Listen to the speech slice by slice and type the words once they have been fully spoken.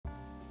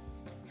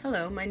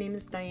Hello, my name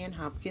is Diane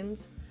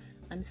Hopkins.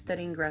 I'm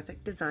studying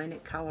graphic design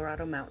at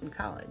Colorado Mountain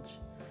College.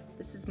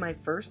 This is my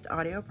first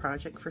audio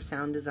project for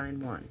Sound Design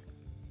 1.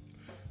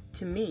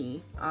 To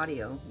me,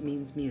 audio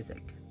means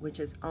music, which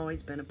has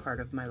always been a part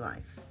of my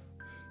life.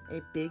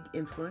 A big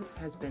influence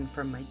has been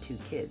from my two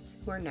kids,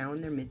 who are now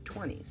in their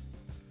mid-20s.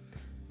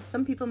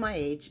 Some people my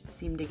age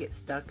seem to get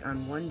stuck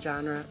on one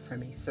genre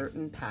from a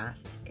certain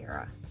past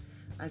era.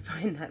 I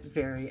find that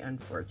very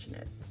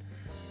unfortunate.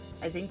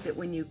 I think that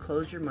when you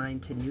close your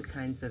mind to new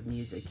kinds of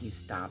music, you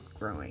stop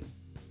growing.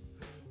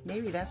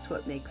 Maybe that's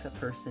what makes a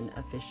person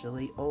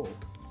officially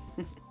old.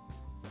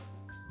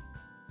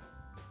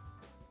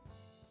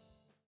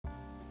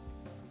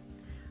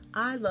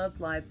 I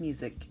love live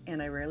music,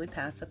 and I rarely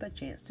pass up a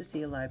chance to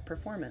see a live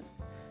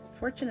performance.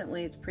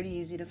 Fortunately, it's pretty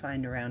easy to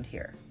find around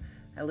here.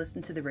 I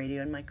listen to the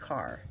radio in my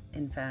car.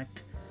 In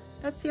fact,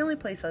 that's the only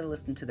place I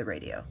listen to the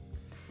radio.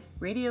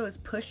 Radio is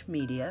push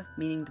media,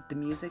 meaning that the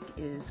music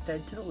is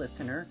fed to the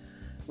listener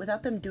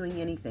without them doing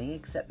anything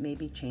except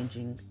maybe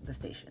changing the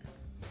station.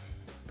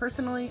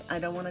 Personally, I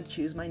don't want to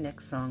choose my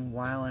next song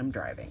while I'm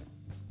driving.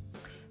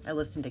 I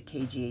listen to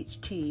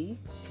KGHT,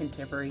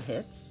 Contemporary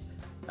Hits,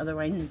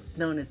 otherwise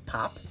known as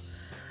pop.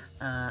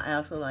 I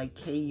also like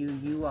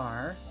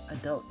KUUR,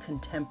 Adult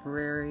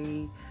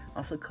Contemporary,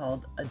 also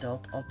called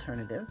Adult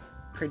Alternative,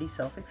 pretty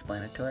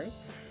self-explanatory.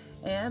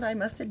 And I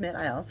must admit,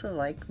 I also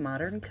like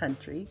Modern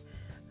Country,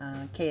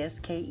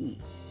 KSKE.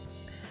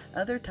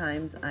 Other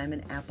times, I'm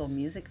an Apple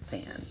Music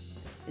fan.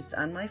 It's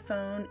on my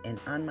phone and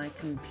on my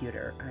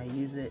computer. I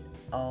use it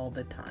all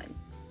the time.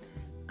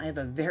 I have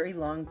a very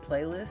long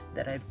playlist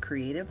that I've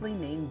creatively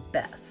named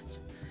Best,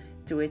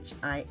 to which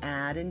I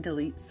add and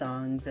delete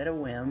songs at a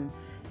whim,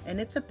 and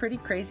it's a pretty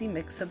crazy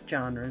mix of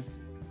genres.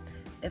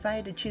 If I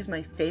had to choose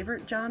my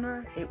favorite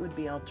genre, it would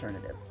be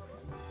alternative.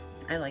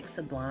 I like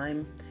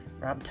Sublime,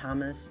 Rob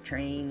Thomas,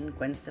 Train,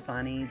 Gwen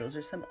Stefani. Those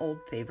are some old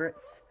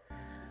favorites.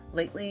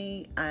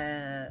 Lately,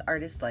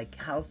 artists like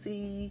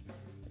Halsey,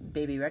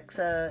 Baby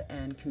Rexha,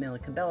 and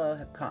Camila Cabello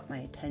have caught my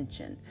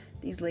attention.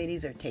 These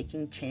ladies are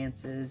taking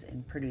chances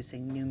and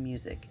producing new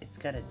music. It's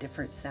got a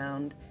different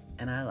sound,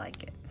 and I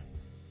like it.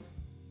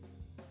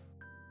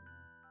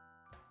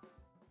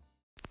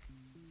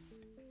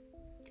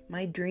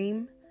 My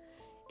dream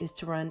is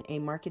to run a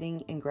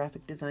marketing and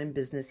graphic design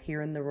business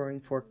here in the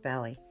Roaring Fork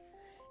Valley.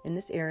 In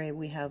this area,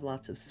 we have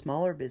lots of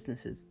smaller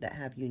businesses that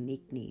have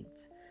unique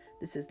needs.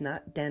 This is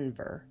not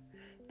Denver.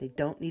 They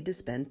don't need to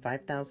spend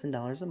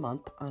 $5,000 a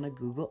month on a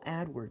Google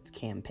AdWords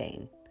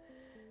campaign.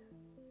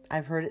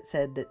 I've heard it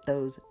said that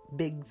those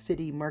big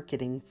city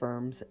marketing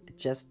firms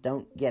just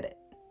don't get it.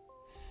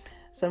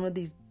 Some of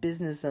these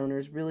business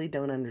owners really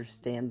don't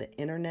understand the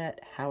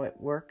internet, how it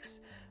works,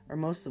 or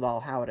most of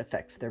all, how it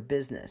affects their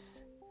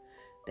business.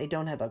 They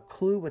don't have a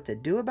clue what to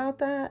do about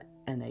that,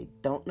 and they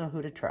don't know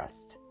who to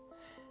trust.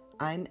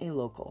 I'm a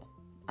local.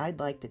 I'd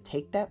like to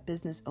take that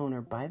business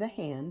owner by the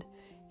hand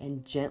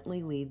and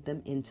gently lead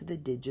them into the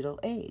digital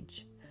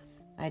age.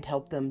 I'd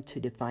help them to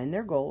define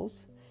their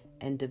goals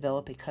and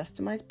develop a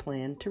customized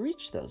plan to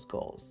reach those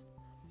goals.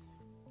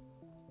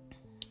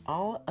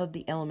 All of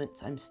the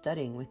elements I'm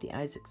studying with the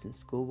Isaacson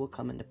School will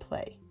come into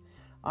play.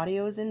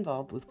 Audio is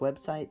involved with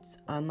websites,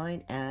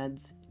 online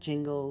ads,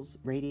 jingles,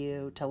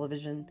 radio,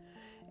 television,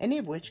 any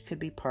of which could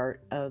be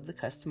part of the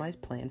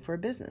customized plan for a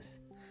business.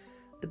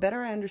 The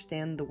better I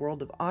understand the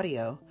world of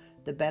audio,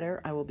 the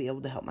better I will be able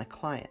to help my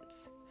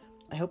clients.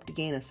 I hope to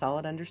gain a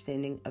solid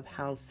understanding of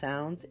how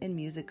sounds and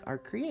music are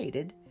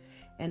created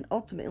and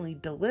ultimately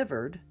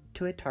delivered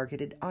to a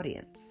targeted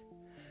audience.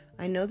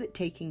 I know that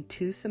taking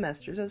 2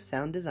 semesters of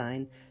sound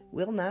design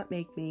will not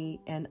make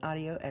me an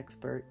audio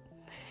expert,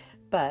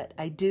 but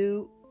I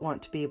do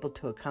want to be able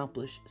to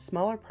accomplish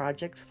smaller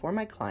projects for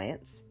my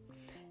clients,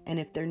 and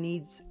if their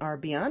needs are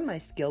beyond my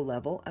skill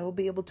level, I will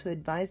be able to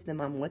advise them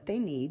on what they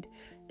need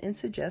and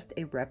suggest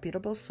a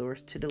reputable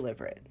source to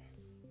deliver it.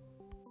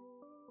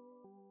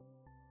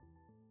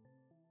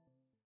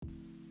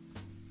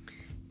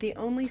 The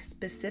only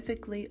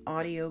specifically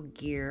audio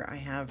gear I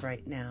have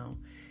right now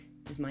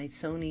is my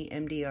Sony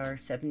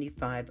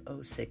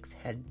MDR7506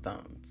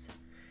 headphones.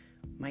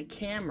 My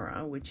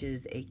camera, which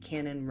is a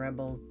Canon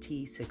Rebel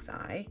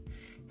T6i,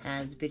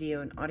 has video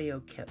and audio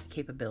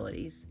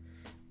capabilities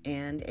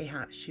and a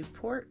hot shoe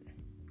port.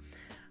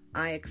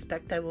 I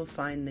expect I will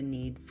find the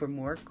need for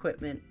more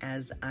equipment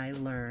as I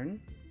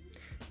learn.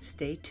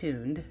 Stay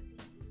tuned,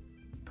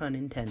 pun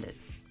intended.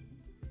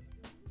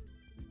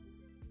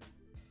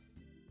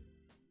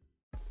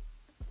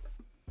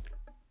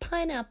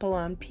 Pineapple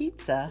on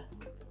pizza?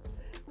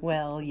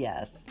 Well,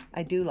 yes,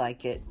 I do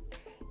like it.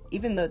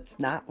 Even though it's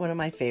not one of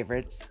my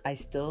favorites, I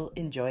still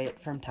enjoy it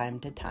from time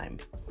to time.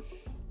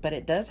 But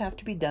it does have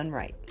to be done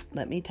right,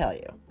 let me tell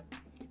you.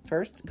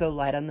 First, go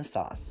light on the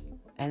sauce,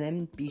 and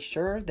then be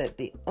sure that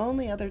the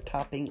only other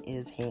topping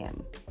is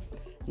ham.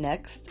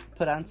 Next,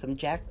 put on some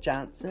Jack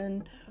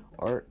Johnson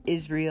or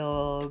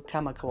Israel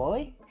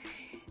Kamakaoli.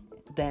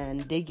 Then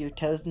dig your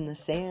toes in the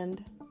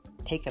sand,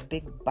 take a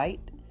big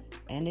bite,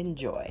 and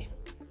enjoy.